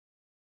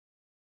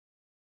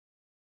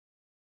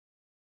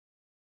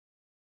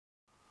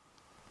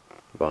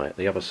Right,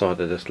 the other side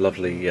of this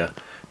lovely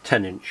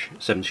 10-inch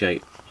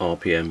 78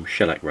 RPM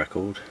shellac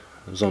record,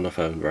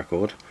 Zonophone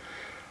record.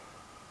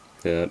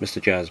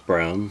 Mr Jas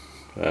Brown,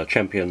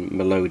 champion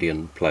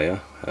Melodeon player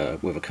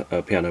with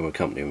a piano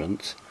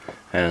accompaniment,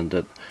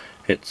 and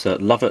it's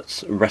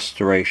Lovat's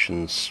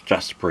Restoration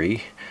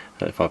Strathspey,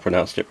 if I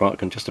pronounced it right. I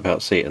can just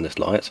about see it in this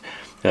light.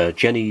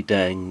 Jenny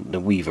Dang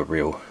the Weaver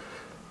reel.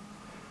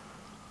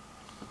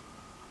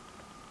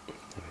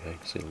 There we go, you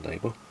can see the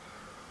label.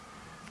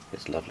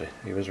 It's lovely.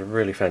 He was a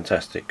really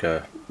fantastic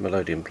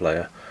Melodeon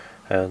player,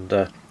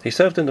 and he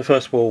served in the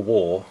First World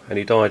War, and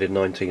he died in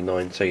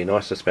 1919. I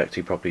suspect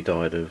he probably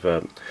died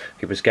of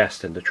he was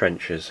gassed in the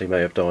trenches. He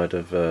may have died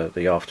of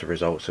the after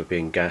results of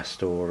being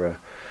gassed, or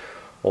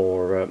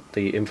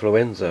the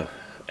influenza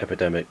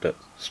epidemic that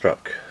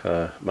struck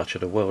much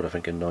of the world. I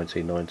think in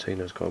 1919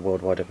 it was quite a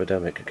worldwide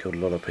epidemic. It killed a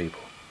lot of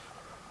people.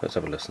 Let's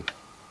have a listen.